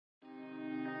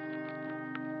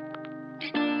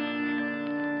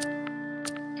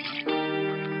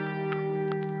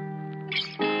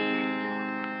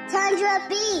Tundra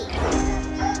beat.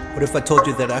 What if I told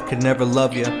you that I could never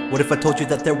love you? What if I told you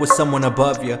that there was someone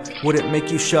above you? Would it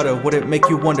make you shudder? Would it make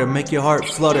you wonder? Make your heart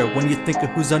flutter when you think of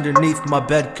who's underneath my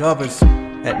bed covers?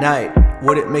 At night,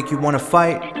 would it make you want to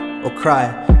fight or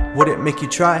cry? Would it make you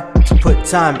try to put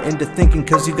time into thinking?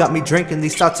 Cause you got me drinking,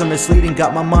 these thoughts are misleading.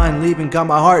 Got my mind leaving, got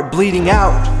my heart bleeding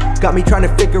out. Got me trying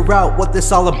to figure out what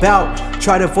this all about.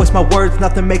 Try to voice my words,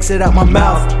 nothing makes it out my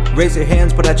mouth. Raise your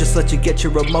hands, but I just let you get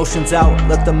your emotions out.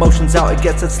 Let the emotions out, it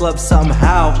gets its love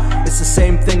somehow. It's the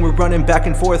same thing, we're running back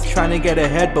and forth, trying to get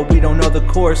ahead, but we don't know the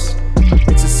course.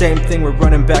 It's the same thing, we're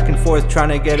running back and forth, trying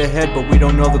to get ahead, but we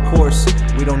don't know the course.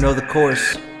 We don't know the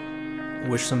course. I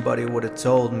wish somebody would have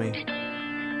told me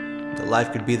that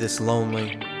life could be this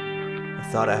lonely. I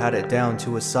thought I had it down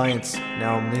to a science.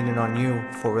 Now I'm leaning on you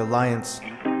for reliance.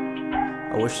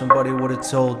 I wish somebody would have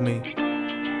told me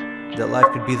that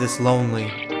life could be this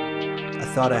lonely. I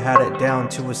thought I had it down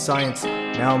to a science.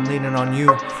 Now I'm leaning on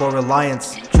you for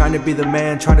reliance. Trying to be the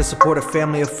man, trying to support a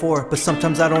family of 4. But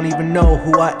sometimes I don't even know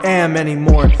who I am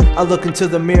anymore. I look into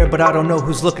the mirror, but I don't know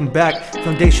who's looking back.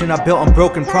 Foundation I built on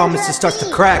broken promises starts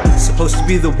to crack. Supposed to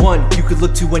be the one you could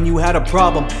look to when you had a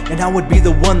problem, and I would be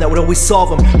the one that would always solve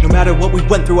them. No matter what we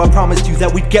went through, I promised you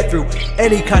that we'd get through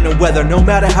any kind of weather. No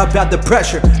matter how bad the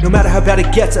pressure, no matter how bad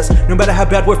it gets us, no matter how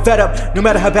bad we're fed up, no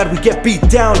matter how bad we get beat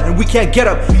down and we can't get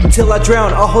up. Until I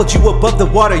drown, I'll hold you above the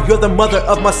water. You're the mother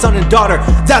of my son and daughter.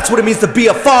 That's what it means to be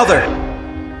a father.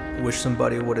 I wish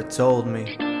somebody would have told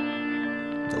me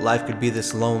that life could be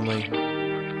this lonely.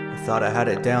 I thought I had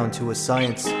it down to a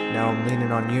science. Now I'm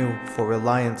leaning on you for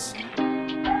reliance.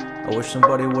 I wish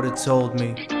somebody would have told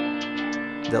me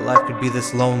that life could be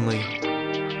this lonely.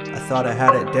 I thought I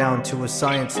had it down to a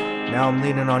science. Now I'm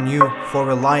leaning on you for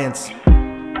reliance.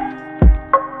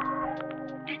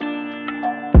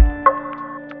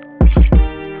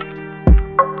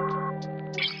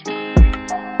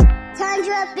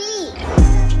 Tundra beat.